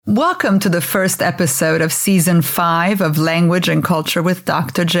Welcome to the first episode of Season 5 of Language and Culture with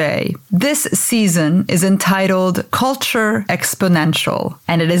Dr. J. This season is entitled Culture Exponential,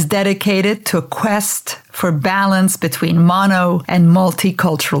 and it is dedicated to a quest for balance between mono and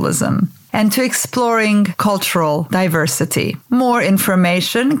multiculturalism, and to exploring cultural diversity. More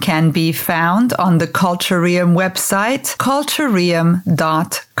information can be found on the Cultureum website,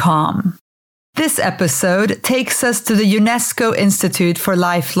 cultureum.com. This episode takes us to the UNESCO Institute for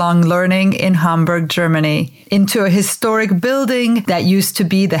Lifelong Learning in Hamburg, Germany, into a historic building that used to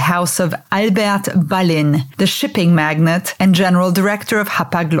be the house of Albert Ballin, the shipping magnate and general director of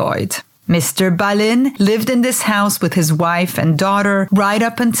Hapag-Lloyd. Mr. Ballin lived in this house with his wife and daughter right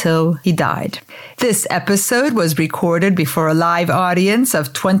up until he died. This episode was recorded before a live audience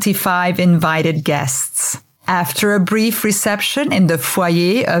of 25 invited guests. After a brief reception in the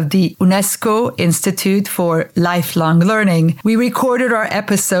foyer of the UNESCO Institute for Lifelong Learning, we recorded our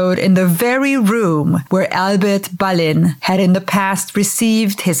episode in the very room where Albert Ballin had in the past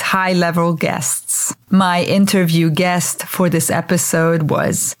received his high-level guests. My interview guest for this episode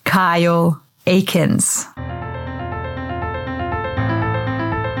was Kyle Akins.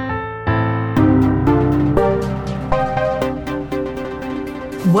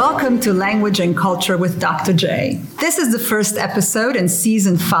 Welcome to Language and Culture with Dr. J. This is the first episode in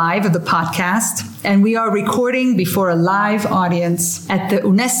Season 5 of the podcast, and we are recording before a live audience at the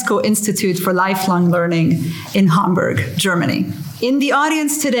UNESCO Institute for Lifelong Learning in Hamburg, Germany. In the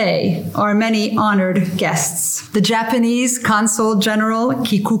audience today are many honored guests. The Japanese Consul General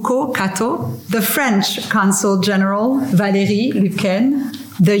Kikuko Kato, the French Consul General Valérie Luquen,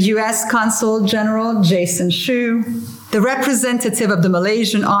 the U.S. Consul General Jason Shu, the representative of the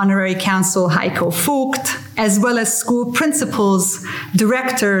Malaysian Honorary Council, Heiko Vogt, as well as school principals,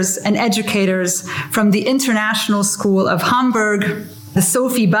 directors, and educators from the International School of Hamburg, the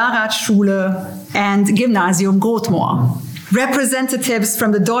Sophie Barat Schule, and Gymnasium Grothmoor. Representatives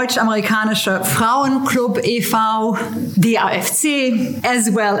from the Deutsch-Amerikanische Frauenklub e.V., DAFC, as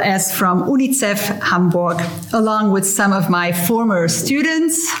well as from UNICEF Hamburg, along with some of my former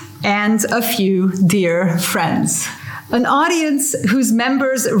students and a few dear friends. An audience whose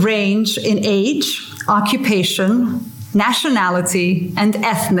members range in age, occupation, nationality, and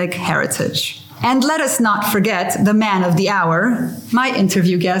ethnic heritage. And let us not forget the man of the hour, my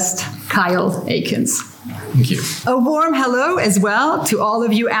interview guest, Kyle Akins. Thank you. A warm hello as well to all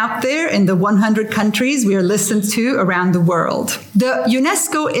of you out there in the 100 countries we are listened to around the world. The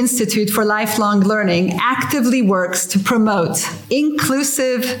UNESCO Institute for Lifelong Learning actively works to promote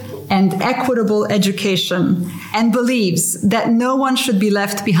inclusive and equitable education and believes that no one should be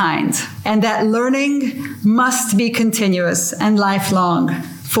left behind and that learning must be continuous and lifelong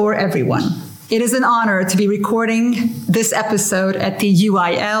for everyone. It is an honor to be recording this episode at the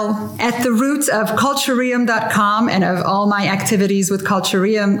UIL. At the root of Cultureum.com and of all my activities with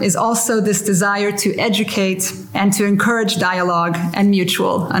Cultureum is also this desire to educate and to encourage dialogue and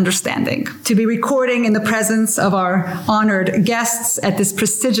mutual understanding. To be recording in the presence of our honored guests at this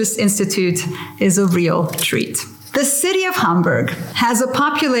prestigious institute is a real treat. The city of Hamburg has a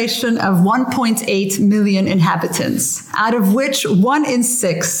population of 1.8 million inhabitants, out of which 1 in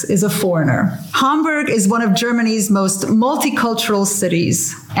 6 is a foreigner. Hamburg is one of Germany's most multicultural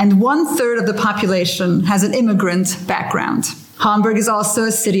cities, and 1/3 of the population has an immigrant background. Hamburg is also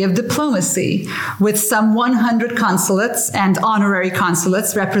a city of diplomacy, with some 100 consulates and honorary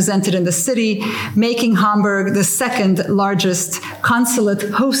consulates represented in the city, making Hamburg the second largest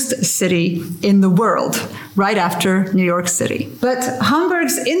consulate host city in the world, right after New York City. But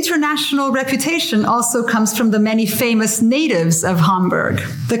Hamburg's international reputation also comes from the many famous natives of Hamburg.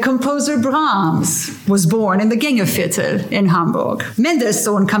 The composer Brahms was born in the Gängeviertel in Hamburg.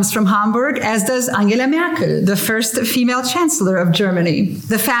 Mendelssohn comes from Hamburg, as does Angela Merkel, the first female chancellor of Germany.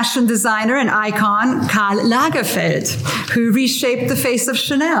 The fashion designer and icon Karl Lagerfeld, who reshaped the face of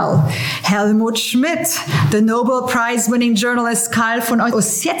Chanel. Helmut Schmidt, the Nobel Prize-winning journalist Karl von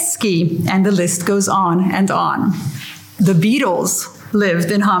Ossietzky, and the list goes on and on. The Beatles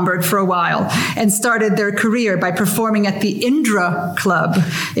lived in Hamburg for a while and started their career by performing at the Indra Club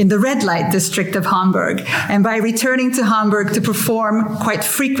in the red light district of Hamburg, and by returning to Hamburg to perform quite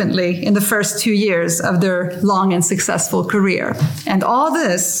frequently in the first 2 years of their long and successful career. And all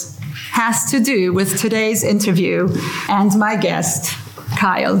this has to do with today's interview and my guest,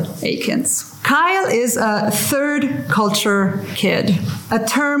 Kyle Akins. Kyle is a third culture kid, a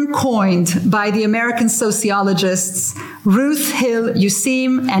term coined by the American sociologists Ruth Hill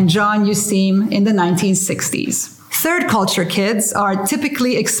Useem and John Useem in the 1960s. Third culture kids are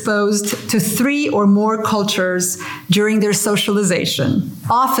typically exposed to 3 or more cultures during their socialization.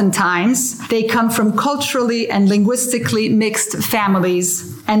 Oftentimes, they come from culturally and linguistically mixed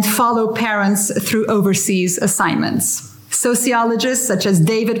families and follow parents through overseas assignments. Sociologists such as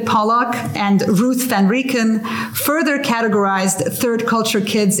David Pollock and Ruth Van Rieken further categorized third culture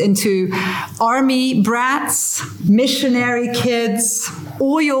kids into army brats, missionary kids,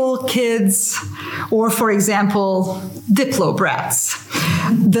 oil kids, or, for example, diplo brats,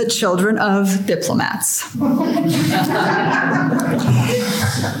 the children of diplomats.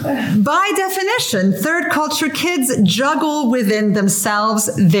 By definition, third culture kids juggle within themselves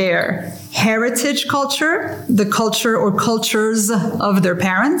their heritage culture, the culture or cultures of their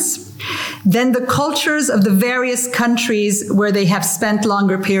parents, then the cultures of the various countries where they have spent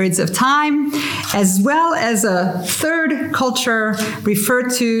longer periods of time, as well as a third culture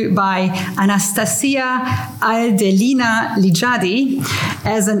referred to by Anastasia Aldelina Lijadi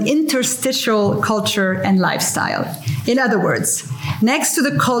as an interstitial culture and lifestyle. In other words, next to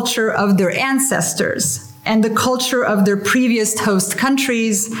the culture of their ancestors and the culture of their previous host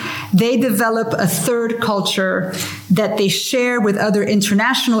countries, they develop a third culture that they share with other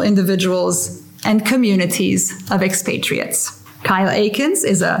international individuals and communities of expatriates. Kyle Akins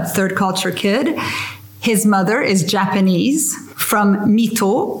is a third culture kid. His mother is Japanese from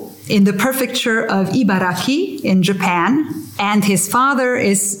Mito in the prefecture of Ibaraki in Japan, and his father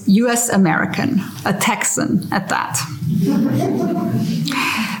is US American, a Texan at that.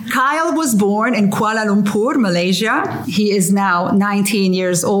 Kyle was born in Kuala Lumpur, Malaysia. He is now 19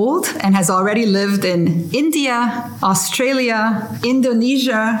 years old and has already lived in India, Australia,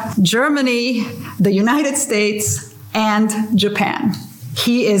 Indonesia, Germany, the United States, and Japan.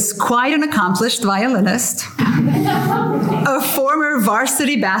 He is quite an accomplished violinist, a former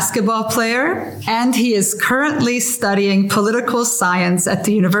varsity basketball player, and he is currently studying political science at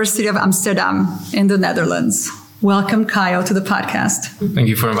the University of Amsterdam in the Netherlands. Welcome, Kyle, to the podcast. Thank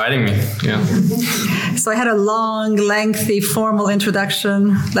you for inviting me. Yeah. So I had a long, lengthy, formal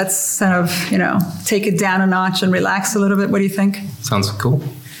introduction. Let's kind of, take it down a notch and relax a little bit. What do you think? Sounds cool.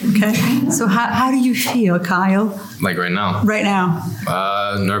 Okay. So how do you feel, Kyle? Like right now? Right now.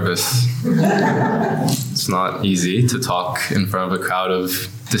 Nervous. It's not easy to talk in front of a crowd of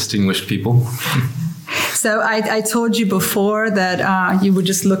distinguished people. So I told you before that you would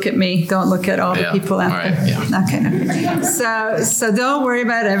just look at me. Don't look at all the people out there. Right, yeah. Okay. No. So don't worry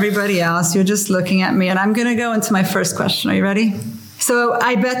about everybody else. You're just looking at me. And I'm going to go into my first question. Are you ready? So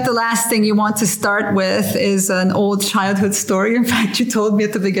I bet the last thing you want to start with is an old childhood story. In fact, you told me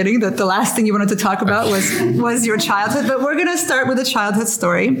at the beginning that the last thing you wanted to talk about was your childhood. But we're going to start with a childhood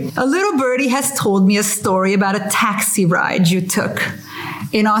story. A little birdie has told me a story about a taxi ride you took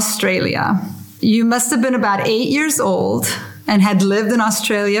in Australia. You must have been about 8 years old and had lived in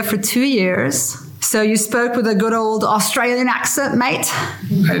Australia for 2 years. So you spoke with a good old Australian accent, mate.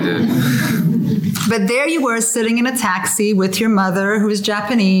 I did. But there you were sitting in a taxi with your mother, who is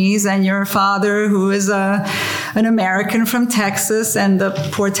Japanese, and your father, who is an American from Texas. And the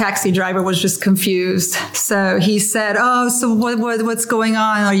poor taxi driver was just confused. So he said, "Oh, so what's going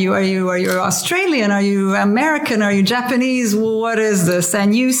on? Are you Australian? Are you American? Are you Japanese? What is this?"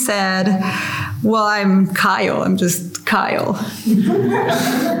 And you said, "Well, I'm Kyle. I'm just Kyle."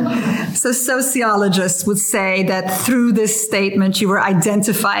 So sociologists would say that through this statement, you were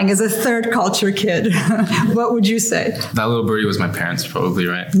identifying as a third culture kid. What would you say? That little birdie was my parents, probably,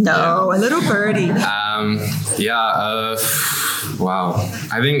 right? No, a little birdie. Wow.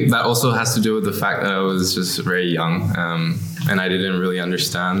 I think that also has to do with the fact that I was just very young. And I didn't really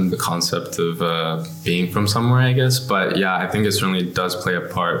understand the concept of being from somewhere, I guess. But yeah, I think it certainly does play a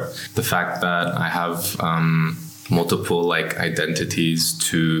part. The fact that I have multiple identities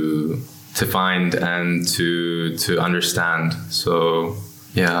to find and to understand. So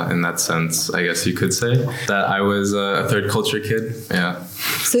yeah, in that sense, I guess you could say that I was a third culture kid. Yeah.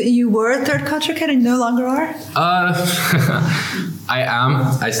 So you were a third culture kid and no longer are?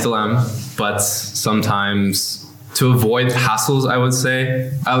 I still am, but sometimes to avoid hassles, I would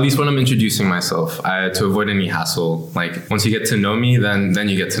say, at least when I'm introducing myself, to avoid any hassle, once you get to know me, then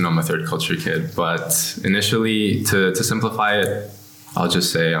you get to know I'm a third culture kid. But initially, to simplify it, I'll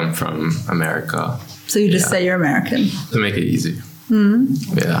just say I'm from America. So you just say you're American? To make it easy.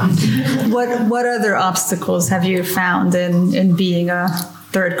 Mm-hmm. Yeah. What other obstacles have you found in being a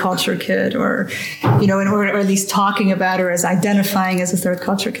third culture kid, or at least talking about, or as identifying as a third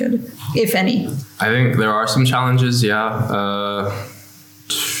culture kid, if any? I think there are some challenges. Yeah.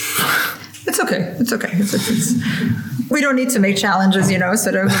 It's okay. It's We don't need to make challenges,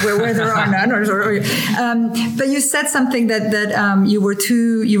 sort of where there are none. But you said something that you were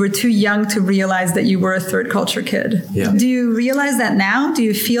too young to realize that you were a third culture kid. Yeah. Do you realize that now? Do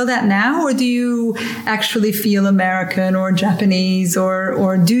you feel that now, or do you actually feel American or Japanese,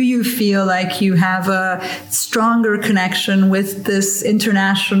 or do you feel like you have a stronger connection with this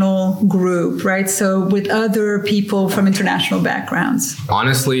international group, right? So with other people from international backgrounds?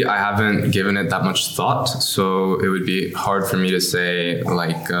 Honestly, I haven't given it that much thought, so it would be hard for me to say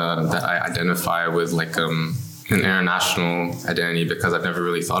that I identify with an international identity, because I've never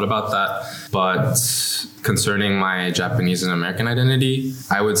really thought about that. But concerning my Japanese and American identity,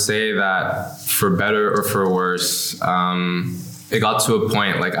 I would say that for better or for worse, it got to a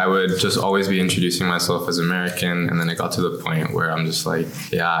point I would just always be introducing myself as American, and then it got to the point where I'm just I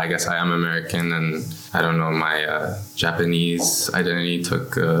guess I am American, and I don't know, my Japanese identity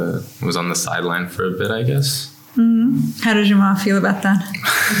was on the sideline for a bit, I guess. Mm-hmm. How does your mom feel about that?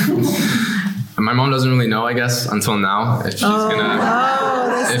 My mom doesn't really know, I guess, until now, if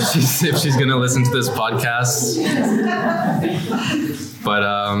she's gonna listen to this podcast.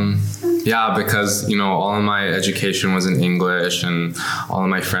 But because all of my education was in English, and all of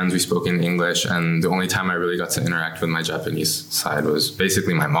my friends, we spoke in English, and the only time I really got to interact with my Japanese side was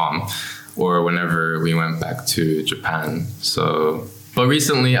basically my mom, or whenever we went back to Japan. So, but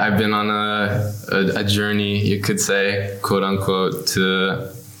recently I've been on a journey, you could say, quote unquote, to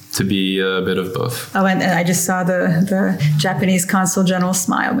be a bit of both. Oh, and I just saw the Japanese consul general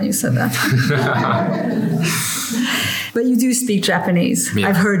smile when you said that. But you do speak Japanese. Yeah.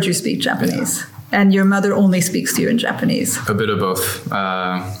 I've heard you speak Japanese. Yeah. And your mother only speaks to you in Japanese. A bit of both.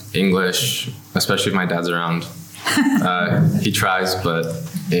 English, especially if my dad's around. He tries, but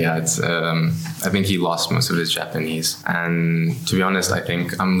yeah, I think he lost most of his Japanese. And to be honest, I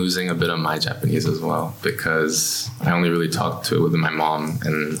think I'm losing a bit of my Japanese as well, because I only really talk to it with my mom,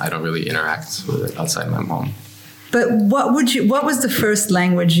 and I don't really interact with it outside my mom. But what was the first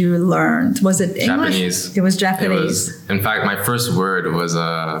language you learned? Was it English? Japanese. It was Japanese. In fact, my first word was,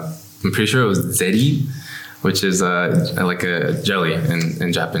 I'm pretty sure it was zeri, which is like a jelly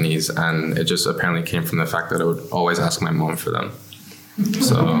in Japanese. And it just apparently came from the fact that I would always ask my mom for them.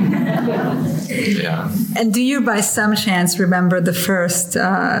 So, yeah. And do you by some chance remember the first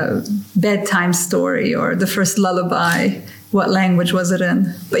bedtime story or the first lullaby? What language was it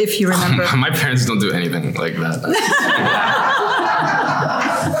in? If you remember. My parents don't do anything like that.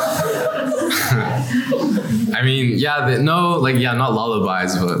 I mean, not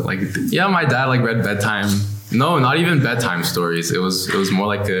lullabies, but my dad read bedtime. No, not even bedtime stories. It was more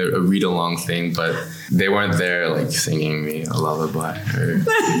like a read along thing, but they weren't there singing me a lullaby or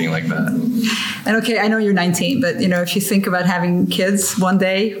anything like that. And okay, I know you're 19, but if you think about having kids one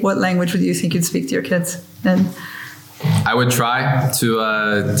day, what language would you think you'd speak to your kids in? I would try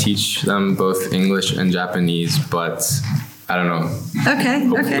to teach them both English and Japanese, but I don't know. Okay.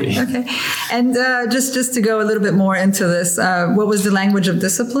 And just to go a little bit more into this, what was the language of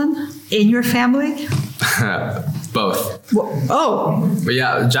discipline in your family? Both. Oh. But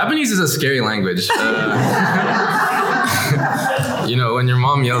yeah, Japanese is a scary language. When your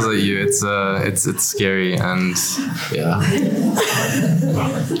mom yells at you, it's scary, and yeah.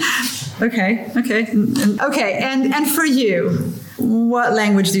 Okay. And for you, what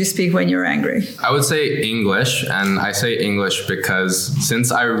language do you speak when you're angry? I would say English, and I say English because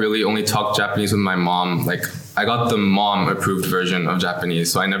since I really only talk Japanese with my mom, I got the mom approved version of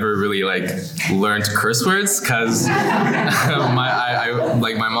Japanese, so I never really learned curse words because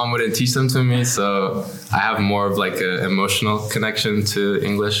my mom wouldn't teach them to me, so I have more of an emotional connection to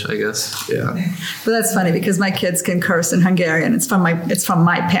English, I guess. Yeah. But that's funny because my kids can curse in Hungarian. It's from my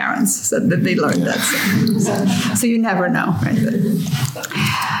parents, so that they learned that. So you never know, right?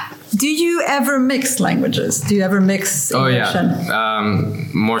 Do you ever mix languages? Do you ever mix English? Oh, yeah.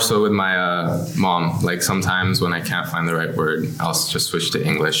 More so with my mom. Sometimes when I can't find the right word, I'll just switch to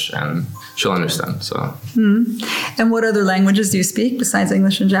English and she'll understand. So. And what other languages do you speak besides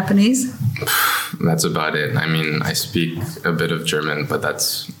English and Japanese? That's about it. I mean, I speak a bit of German, but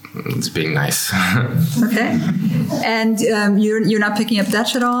it's being nice. Okay. And you're not picking up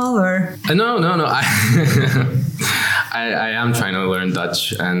Dutch at all, or? No. I am trying to learn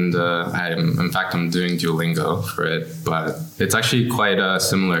Dutch, and I'm doing Duolingo for it, but it's actually quite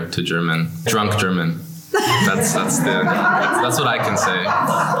similar to German. Drunk German. That's what I can say.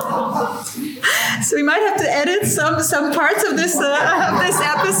 So we might have to edit some parts of this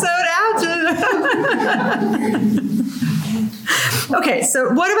episode out. Okay, so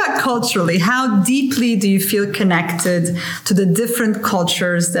what about culturally? How deeply do you feel connected to the different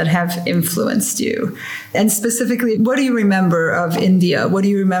cultures that have influenced you? And specifically, what do you remember of India? What do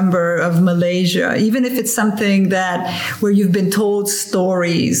you remember of Malaysia? Even if it's something that where you've been told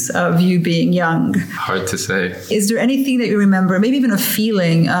stories of you being young. Hard to say. Is there anything that you remember, maybe even a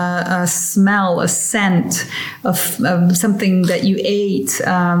feeling, a smell, a scent of something that you ate?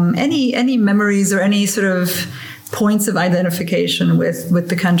 Any memories or any sort of points of identification with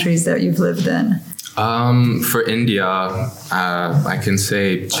the countries that you've lived in? For India, I can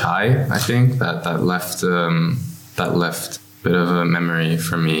say chai. I think that left a bit of a memory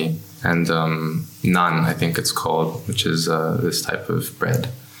for me, and naan, I think it's called, which is this type of bread.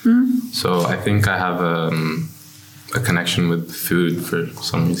 Mm. So I think I have a connection with food for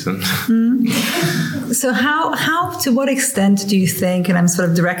some reason. Mm. So how to what extent do you think, and I'm sort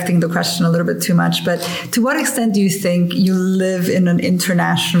of directing the question a little bit too much, but to what extent do you think you live in an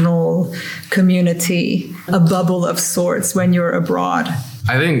international community, a bubble of sorts when you're abroad?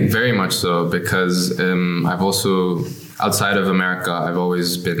 I think very much so, because I've also, outside of America, I've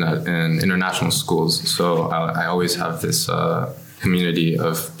always been in international schools. So I always have this community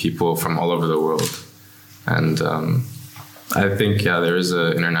of people from all over the world. And I think, there is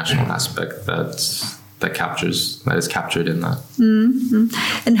an international aspect that is captured in that. Mm-hmm.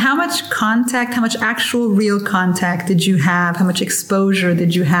 And how much actual real contact did you have? How much exposure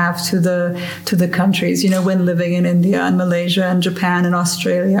did you have to the countries? When living in India and Malaysia and Japan and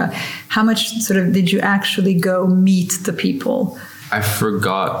Australia, how much sort of did you actually go meet the people? I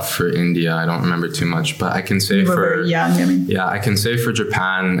forgot for India. I don't remember too much, but I can say very young. I can say for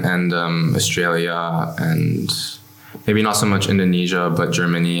Japan and Australia, and maybe not so much Indonesia, but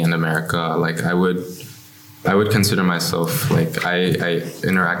Germany and America. Like I would consider myself like I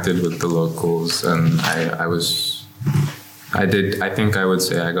interacted with the locals, and I think I would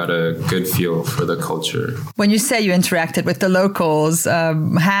say I got a good feel for the culture. When you say you interacted with the locals,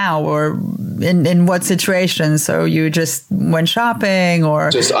 how or in what situations? So you just went shopping, or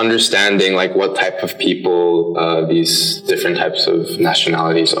just understanding like what type of people these different types of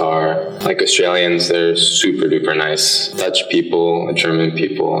nationalities are. Like Australians, they're super duper nice. Dutch people, German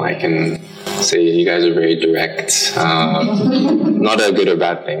people, I can say you guys are very direct. Not a good or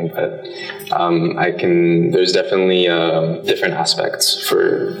bad thing, but there's definitely different aspects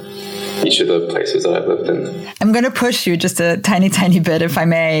for each of the places that I've lived in. I'm going to push you just a tiny, tiny bit, if I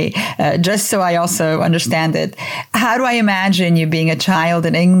may, just so I also understand it. How do I imagine you being a child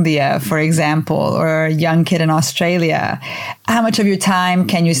in India, for example, or a young kid in Australia? How much of your time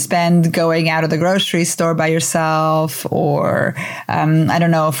can you spend going out of the grocery store by yourself? Or, I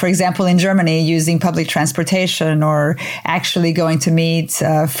don't know, for example, in Germany, using public transportation or actually going to meet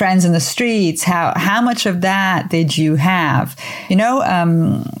friends in the streets? How much of that did you have?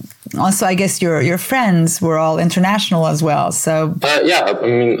 Also, I guess your friends were all international as well. So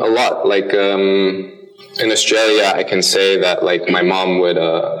a lot. Like in Australia, I can say that like my mom would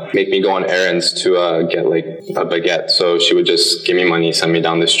make me go on errands to get like a baguette. So she would just give me money, send me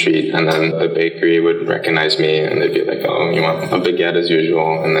down the street, and then the bakery would recognize me and they'd be like, "Oh, you want a baguette as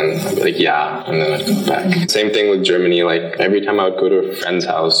usual?" And then I'd be like, "Yeah," and then I'd go back. Same thing with Germany. Like every time I would go to a friend's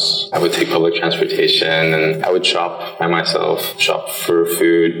house, I would take public transportation and I would shop by myself, shop for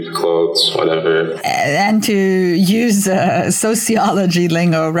food, clothes, whatever. And to use sociology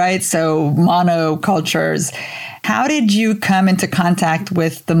lingo, right? So monoculture. How did you come into contact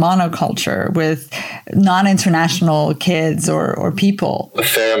with the monoculture, with non-international kids or people? A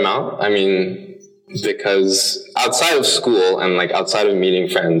fair amount. I mean, because outside of school and like outside of meeting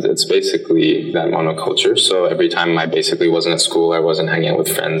friends, it's basically that monoculture. So every time I basically wasn't at school, I wasn't hanging out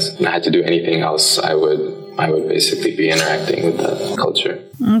with friends, and I had to do anything else, I would basically be interacting with that culture.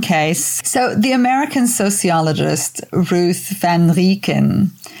 Okay. So the American sociologist Ruth Van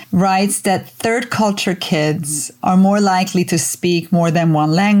Rieken writes that third culture kids are more likely to speak more than one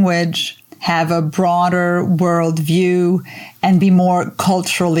language, have a broader worldview, and be more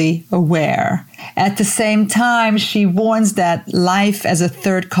culturally aware. At the same time, she warns that life as a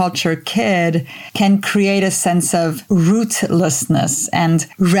third culture kid can create a sense of rootlessness and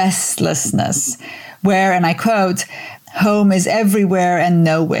restlessness, where, and I quote, "Home is everywhere and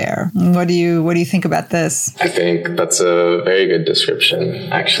nowhere." What do you think about this? I think that's a very good description,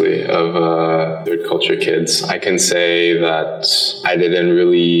 actually, of third culture kids. I can say that I didn't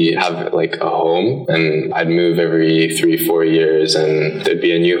really have like a home, and I'd move every 3-4 years, and there'd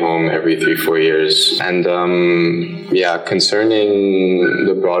be a new home every 3-4 years. And concerning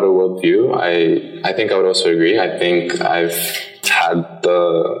the broader worldview, I think I would also agree. I think I've had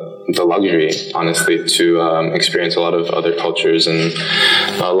the the luxury, honestly, to experience a lot of other cultures, and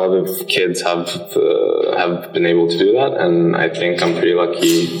a lot of kids have been able to do that, and I think I'm pretty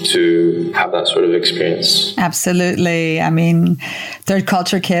lucky to have that sort of experience. Absolutely. I mean, third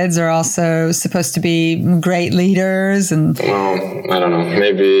culture kids are also supposed to be great leaders, and well, I don't know,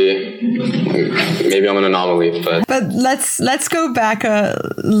 maybe I'm an anomaly, but let's go back a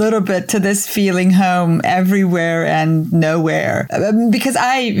little bit to this feeling home everywhere and nowhere, because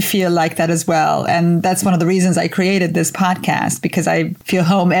I feel like that as well, and that's one of the reasons I created this podcast, because I feel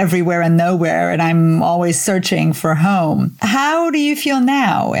home everywhere and nowhere, and I'm always searching for home. How do you feel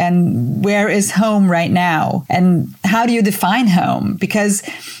now, and where is home right now, and how do you define home? Because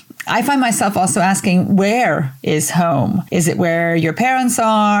I find myself also asking, where is home? Is it where your parents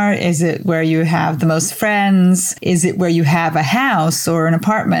are? Is it where you have the most friends? Is it where you have a house or an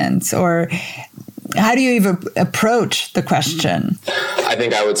apartment? Or how do you even approach the question? I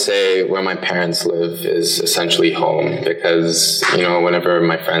think I would say where my parents live is essentially home, because, you know, whenever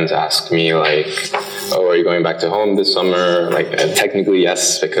my friends ask me, like, oh, are you going back to home this summer? Like, technically,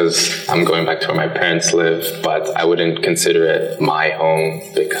 yes, because I'm going back to where my parents live, but I wouldn't consider it my home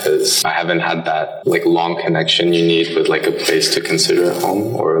because I haven't had that, like, long connection you need with, like, a place to consider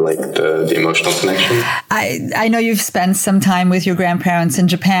home, or, like, the emotional connection. I know you've spent some time with your grandparents in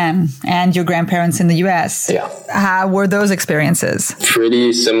Japan and your grandparents in the US. Yeah. How were those experiences?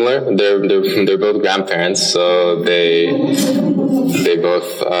 Pretty similar. They're both grandparents, so they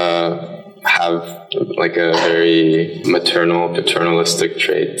both have like a very paternalistic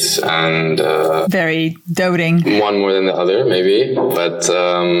traits, and very doting. One more than the other, maybe. But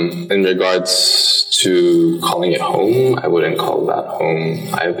in regards to calling it home, I wouldn't call that home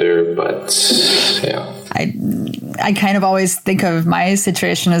either. But yeah. I kind of always think of my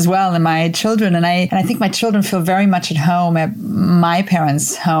situation as well, and my children, and I think my children feel very much at home at my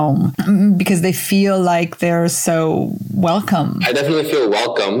parents' home because they feel like they're so welcome. I definitely feel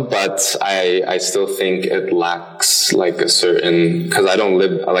welcome, but I still think it lacks like a certain, because I don't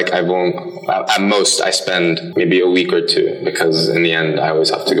live, like I won't, at most I spend maybe a week or two, because in the end I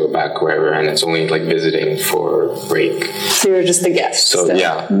always have to go back wherever, and it's only like visiting for break. So you're just a guest. So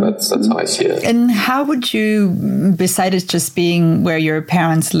yeah, that's how I see it. And how would you, besides it just being where your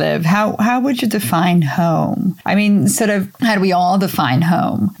parents live, how would you define home? I mean, sort of, how do we all define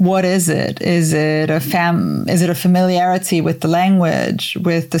home? What is it? Is it a familiarity with the language,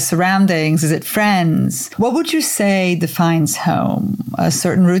 with the surroundings? Is it friends? What would you say defines home? A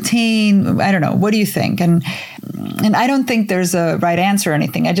certain routine? I don't know. What do you think? And I don't think there's a right answer or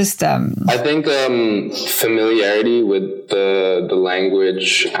anything. I just I think familiarity with the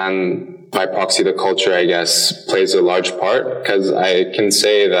language and by proxy, the culture, I guess, plays a large part, because I can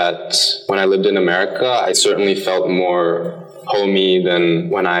say that when I lived in America, I certainly felt more homey than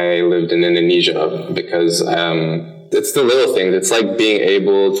when I lived in Indonesia, because it's the little things. It's like being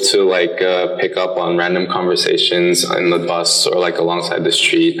able to like pick up on random conversations in the bus or like alongside the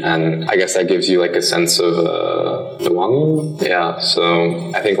street, and I guess that gives you like a sense of belonging. Yeah,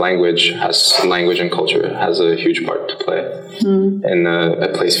 so I think language and culture has a huge part to play in a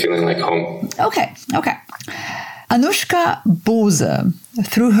place feeling like home. Okay. Anushka Bose,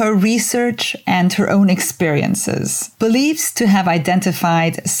 through her research and her own experiences, believes to have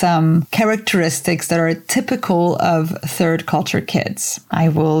identified some characteristics that are typical of third culture kids. I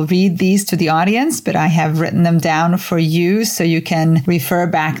will read these to the audience, but I have written them down for you so you can refer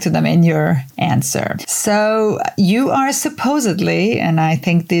back to them in your answer. So you are supposedly, and I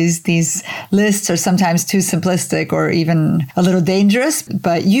think these lists are sometimes too simplistic or even a little dangerous,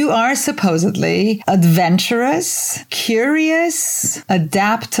 but you are supposedly adventurous, curious,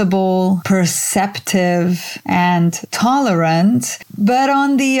 adaptable, perceptive, and tolerant. But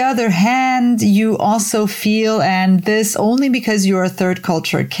on the other hand, you also feel, and this only because you're a third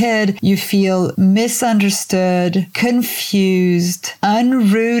culture kid, you feel misunderstood, confused,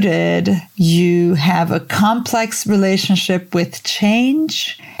 unrooted. You have a complex relationship with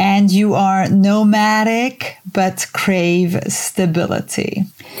change, and you are nomadic but crave stability.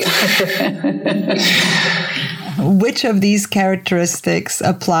 Which of these characteristics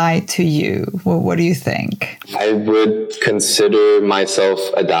apply to you? Well, what do you think? I would consider myself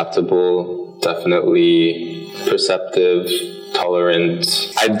adaptable, definitely perceptive,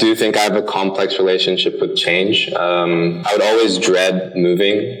 tolerant. I do think I have a complex relationship with change. I would always dread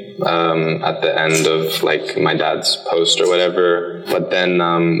moving at the end of like my dad's post or whatever. But then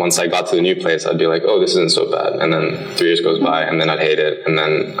once I got to the new place, I'd be like, oh, this isn't so bad. And then 3 years goes by, and then I'd hate it. And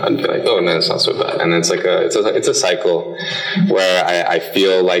then I'd be like, oh, no, it's not so bad. And it's like it's a cycle where I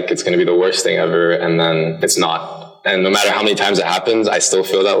feel like it's going to be the worst thing ever, and then it's not. And no matter how many times it happens, I still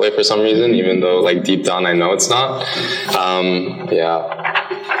feel that way for some reason, even though like deep down I know it's not.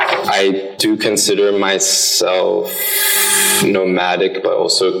 I do consider myself nomadic, but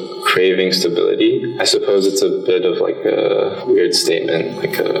also craving stability. I suppose it's a bit of like a weird statement,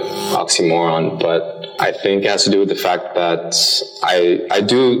 like a oxymoron, but I think it has to do with the fact that I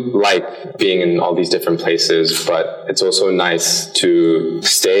do like being in all these different places, but it's also nice to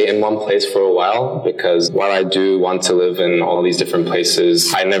stay in one place for a while, because while I do want to live in all these different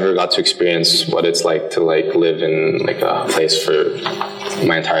places, I never got to experience what it's like to like live in like a place for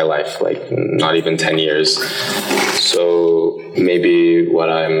my entire life, like not even 10 years. So maybe what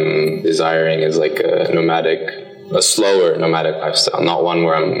I'm desiring is like a slower nomadic lifestyle, not one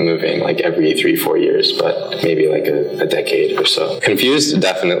where I'm moving like every 3-4 years, but maybe like a decade or so. Confused,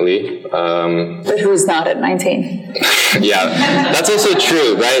 definitely. But who's not at 19? Yeah, that's also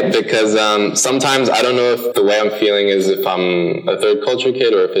true, right? Because sometimes I don't know if the way I'm feeling is if I'm a third culture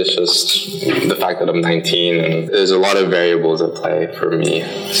kid or if it's just the fact that I'm 19, and there's a lot of variables at play for me.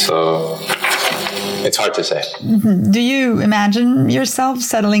 So it's hard to say. Mm-hmm. Do you imagine yourself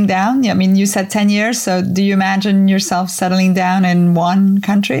settling down? I mean, you said 10 years, so do you imagine yourself settling down in one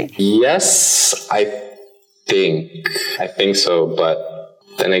country? Yes, I think so, but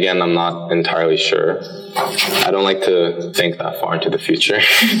then again, I'm not entirely sure. I don't like to think that far into the future.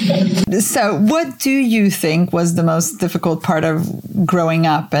 So what do you think was the most difficult part of growing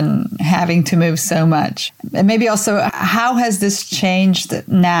up and having to move so much? And maybe also, how has this changed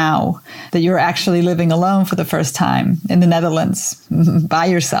now that you're actually living alone for the first time in the Netherlands by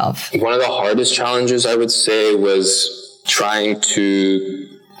yourself? One of the hardest challenges, I would say, was trying to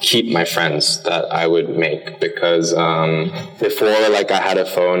keep my friends that I would make, because before like I had a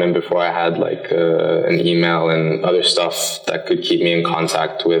phone and before I had like an email and other stuff that could keep me in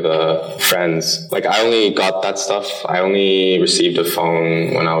contact with friends, like I only got that stuff. I only received a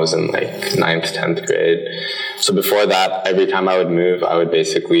phone when I was in like 9th, 10th grade. So before that, every time I would move, I would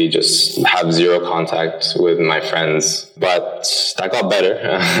basically just have zero contact with my friends. But that got better.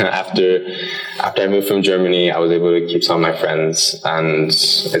 After I moved from Germany, I was able to keep some of my friends, and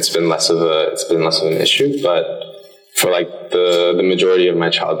it's been less of an issue. But for like the majority of my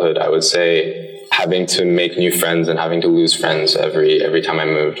childhood, I would say having to make new friends and having to lose friends every time I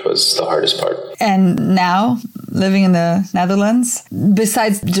moved was the hardest part. And now, living in the Netherlands,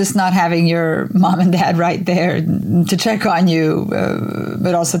 besides just not having your mom and dad right there to check on you,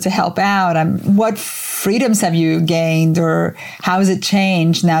 but also to help out, what freedoms have you gained, or how has it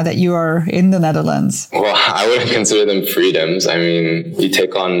changed now that you are in the Netherlands? Well, I wouldn't consider them freedoms. I mean, you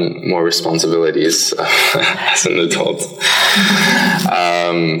take on more responsibilities as an adult.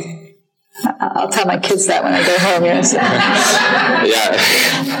 I'll tell my kids that when I go home. Yes. Yeah,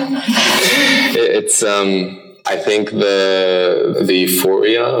 it's. I think the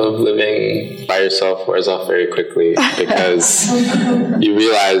euphoria of living by yourself wears off very quickly, because you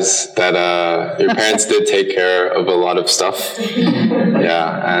realize that your parents did take care of a lot of stuff.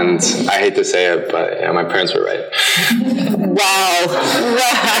 Yeah, and I hate to say it, but yeah, my parents were right. Wow.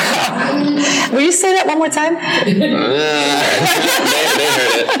 Will you say that one more time? They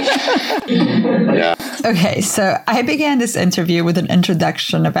heard it. Yeah. Okay, so I began this interview with an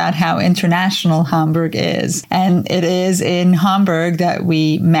introduction about how international Hamburg is. And it is in Hamburg that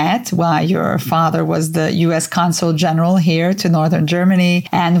we met while your father was the U.S. Consul General here to Northern Germany.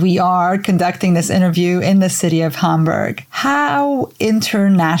 And we are conducting this interview in the city of Hamburg. How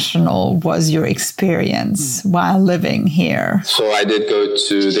international was your experience while living here? So I did go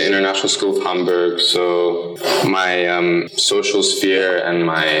to the International School of Hamburg. So my social sphere and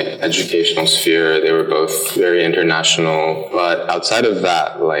my educational sphere, they were both very international. But outside of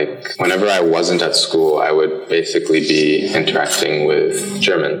that, like whenever I wasn't at school, I would basically be interacting with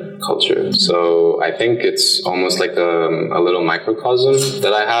German culture. So I think it's almost like a little microcosm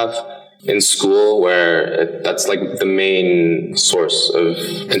that I have in school, where that's like the main source of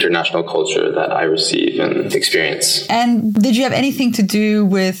international culture that I receive and experience. And did you have anything to do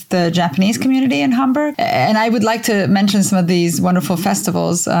with the Japanese community in Hamburg? And I would like to mention some of these wonderful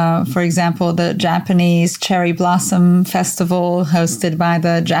festivals. For example, the Japanese Cherry Blossom Festival hosted by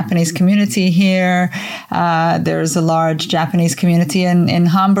the Japanese community here. There's a large Japanese community in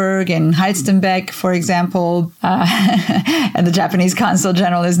Hamburg, in Heidelberg, for example. And the Japanese Consul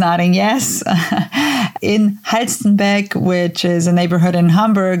General is nodding yes. In Heidelberg, which is a neighborhood in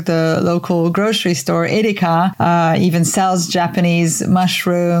Hamburg, the local grocery store, Edeka, even sells Japanese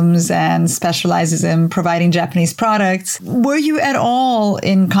mushrooms and specializes in providing Japanese products. Were you at all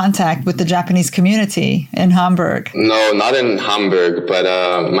in contact with the Japanese community in Hamburg? No, not in Hamburg, but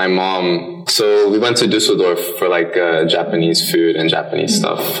my mom So we went to Düsseldorf for like Japanese food and Japanese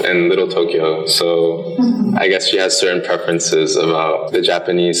stuff in Little Tokyo. So I guess she has certain preferences about the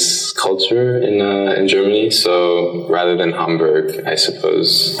Japanese culture in Germany. So rather than Hamburg, I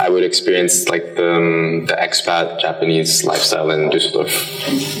suppose I would experience like the expat Japanese lifestyle in Düsseldorf.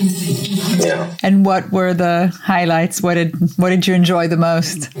 Yeah. And what were the highlights? What did you enjoy the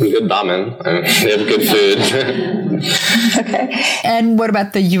most? Good ramen. They have good food. Okay. And what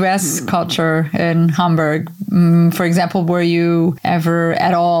about the U.S. culture in Hamburg? For example, were you ever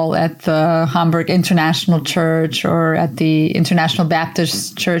at all at the Hamburg International Church or at the International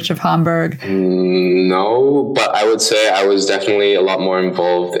Baptist Church of Hamburg? No, but I would say I was definitely a lot more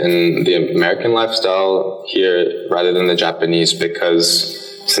involved in the American lifestyle here rather than the Japanese, because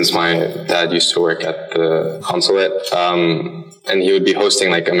since my dad used to work at the consulate, and he would be hosting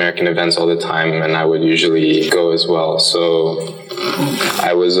like American events all the time, and I would usually go as well. So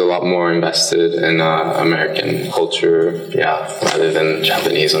I was a lot more invested in American culture, rather than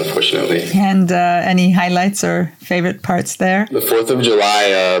Japanese, unfortunately. And any highlights or favorite parts there? The 4th of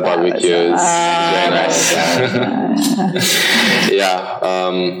July barbecue is very nice. Yeah.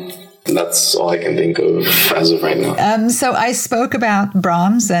 That's all I can think of as of right now. So I spoke about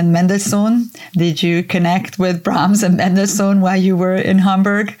Brahms and Mendelssohn. Did you connect with Brahms and Mendelssohn while you were in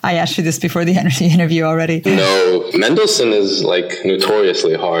Hamburg? I asked you this before the interview already. No, Mendelssohn is like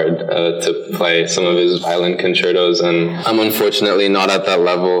notoriously hard to play some of his violin concertos, and I'm unfortunately not at that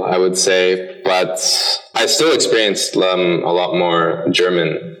level, I would say. But I still experienced a lot more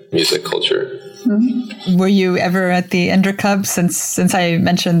German music culture. Mm-hmm. Were you ever at the Indra Club, since I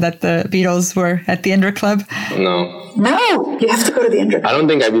mentioned that the Beatles were at the Indra Club? No. No, you have to go to the Indra Club. I don't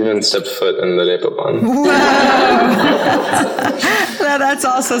think I've even stepped foot in the Reeperbahn. Wow. That's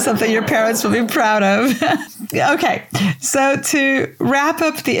also something your parents will be proud of. Okay, so to wrap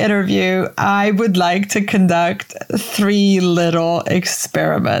up the interview, I would like to conduct 3 little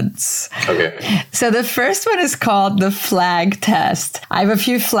experiments. Okay. So the first one is called the flag test. I have a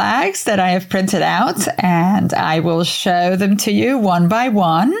few flags that I have printed out, and I will show them to you one by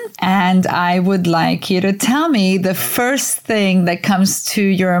one. And I would like you to tell me the first thing that comes to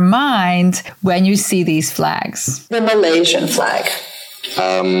your mind when you see these flags. The Malaysian flag.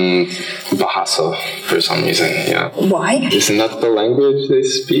 Bahasa, for some reason, yeah. Why? Isn't that the language they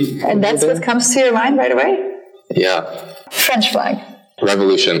speak? And that's what comes to your mind right away? Yeah. French flag.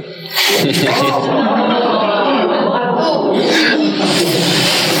 Revolution.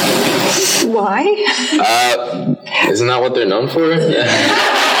 Why? Isn't that what they're known for?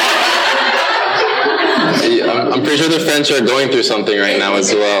 I'm pretty sure the French are going through something right now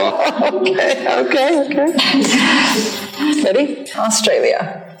as well. Okay. Ready?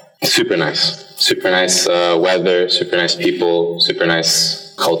 Australia. Super nice weather, super nice people, super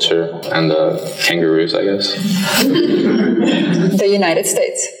nice culture, and kangaroos, I guess. The United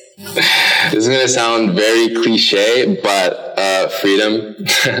States. This is going to sound very cliche, but freedom,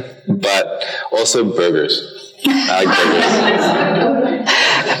 but also burgers. I like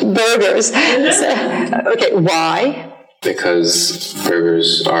Burgers. burgers. Okay, why? Because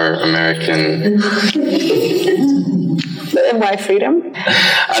burgers are American. And why freedom?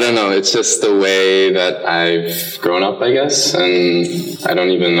 I don't know. It's just the way that I've grown up, I guess. And I don't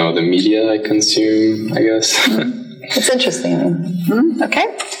even know the media I consume, I guess. It's interesting.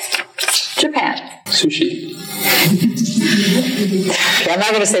 Okay. Japan. Sushi. Okay, I'm not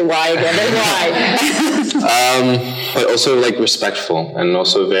going to say why again, but why? But also like respectful and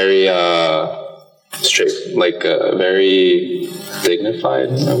also very straight, like very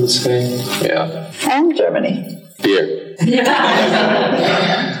dignified, I would say. Yeah. And Germany. Beer. You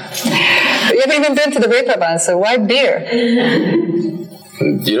haven't even been to the Reeperbahn, so why beer?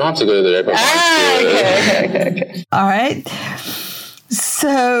 You don't have to go to the Reeperbahn. Okay. All right.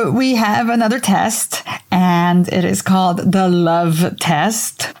 So we have another test, and it is called the love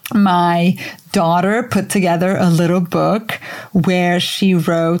test. My daughter put together a little book where she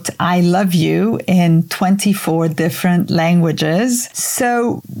wrote "I love you" in 24 different languages.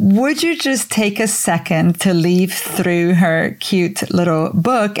 So would you just take a second to leaf through her cute little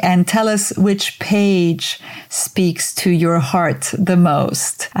book and tell us which page speaks to your heart the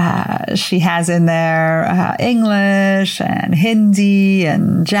most? She has in there English and Hindi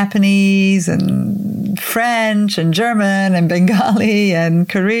and Japanese and French and German and Bengali and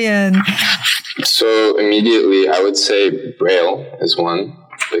Korean. So immediately I would say Braille is one,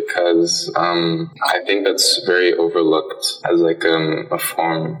 because I think that's very overlooked as like a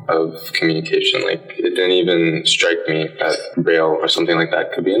form of communication. Like it didn't even strike me that Braille or something like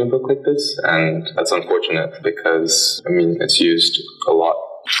that could be in a book like this, and that's unfortunate because I mean it's used a lot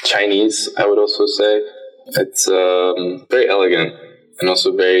Chinese, I would also say. It's very elegant and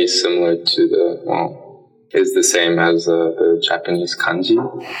also very similar to is the same as the Japanese kanji.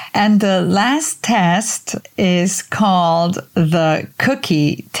 And the last test is called the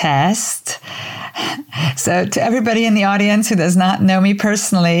cookie test. So to everybody in the audience who does not know me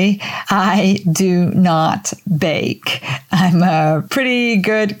personally, I do not bake. I'm a pretty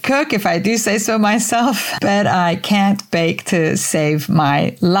good cook, if I do say so myself, but I can't bake to save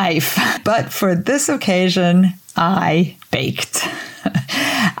my life. But for this occasion, I baked.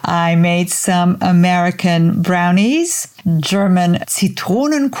 I made some American brownies, German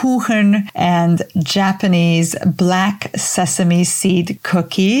Zitronenkuchen, and Japanese black sesame seed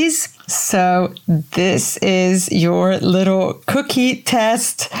cookies. So this is your little cookie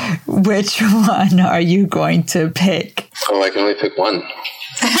test. Which one are you going to pick? Oh, I can only pick one.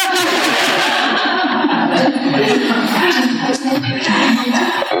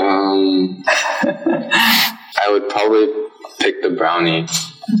 I would probably pick the brownie.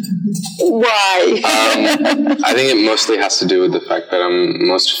 Why? I think it mostly has to do with the fact that I'm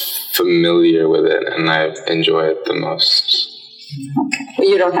most familiar with it and I enjoy it the most. Okay. Well,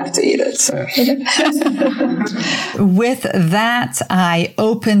 you don't have to eat it. So. With that, I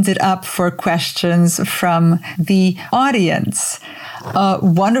opened it up for questions from the audience. A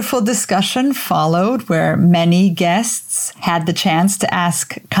wonderful discussion followed where many guests had the chance to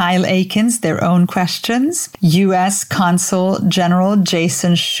ask Kyle Akins their own questions. U.S. Consul General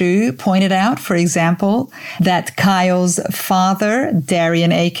Jason Shu pointed out, for example, that Kyle's father,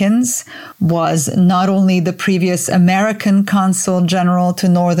 Darian Akins, was not only the previous American Consul General to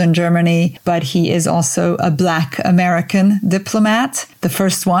Northern Germany, but he is also a Black American diplomat, the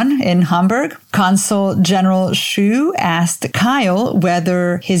first one in Hamburg. Consul General Shu asked Kyle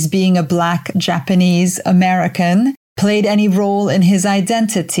whether his being a Black Japanese American played any role in his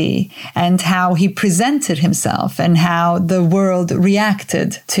identity and how he presented himself and how the world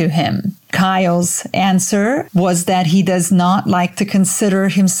reacted to him. Kyle's answer was that he does not like to consider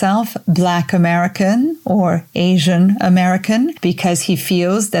himself Black American or Asian American because he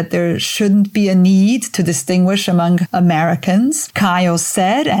feels that there shouldn't be a need to distinguish among Americans. Kyle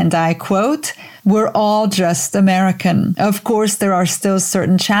said, and I quote, "We're all just American. Of course, there are still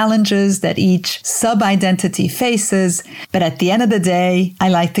certain challenges that each sub-identity faces, but at the end of the day, I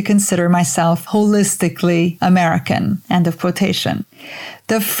like to consider myself holistically American." End of quotation.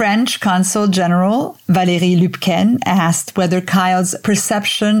 The French Consul General, Valérie Lupken, asked whether Kyle's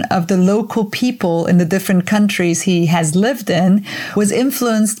perception of the local people in the different countries he has lived in was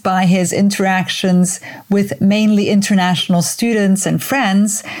influenced by his interactions with mainly international students and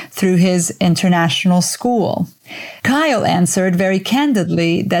friends through his international school. Kyle answered very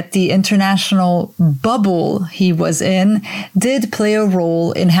candidly that the international bubble he was in did play a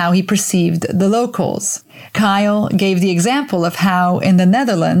role in how he perceived the locals. Kyle gave the example of how in the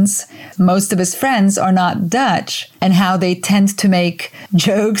Netherlands, most of his friends are not Dutch and how they tend to make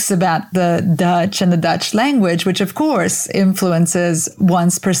jokes about the Dutch and the Dutch language, which of course influences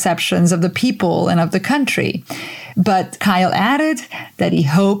one's perceptions of the people and of the country. But Kyle added that he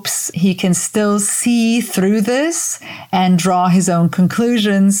hopes he can still see through this and draw his own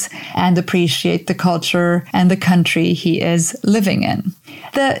conclusions and appreciate the culture and the country he is living in.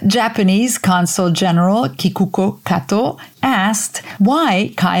 The Japanese Consul General Kikuko Kato asked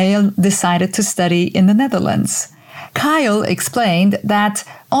why Kyle decided to study in the Netherlands. Kyle explained that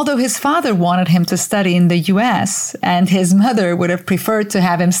although his father wanted him to study in the US and his mother would have preferred to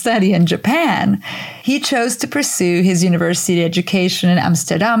have him study in Japan, he chose to pursue his university education in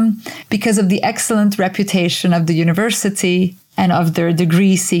Amsterdam because of the excellent reputation of the university and of their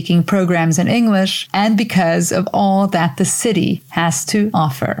degree-seeking programs in English, and because of all that the city has to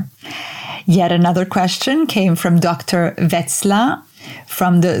offer. Yet another question came from Dr. Wetzlar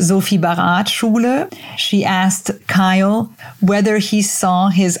from the Sophie Barat Schule. She asked Kyle whether he saw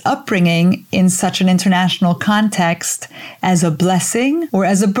his upbringing in such an international context as a blessing or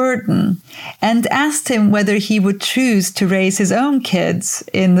as a burden, and asked him whether he would choose to raise his own kids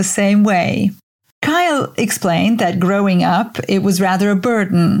in the same way. Kyle explained that growing up, it was rather a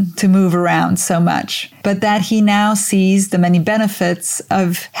burden to move around so much, but that he now sees the many benefits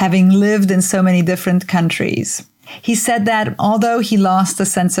of having lived in so many different countries. He said that although he lost a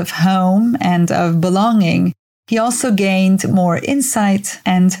sense of home and of belonging, he also gained more insight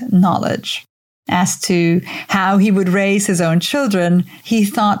and knowledge. As to how he would raise his own children, he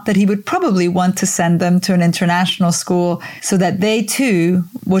thought that he would probably want to send them to an international school so that they too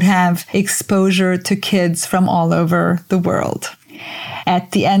would have exposure to kids from all over the world.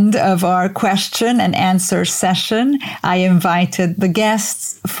 At the end of our question and answer session, I invited the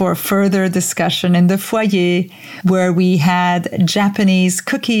guests for further discussion in the foyer, where we had Japanese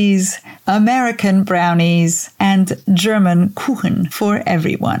cookies, American brownies, and German Kuchen for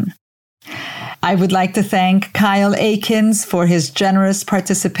everyone. I would like to thank Kyle Akins for his generous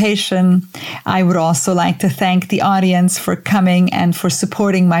participation. I would also like to thank the audience for coming and for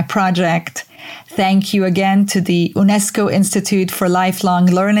supporting my project. Thank you again to the UNESCO Institute for Lifelong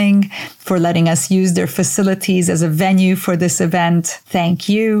Learning for letting us use their facilities as a venue for this event. Thank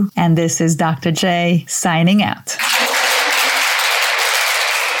you. And this is Dr. J signing out.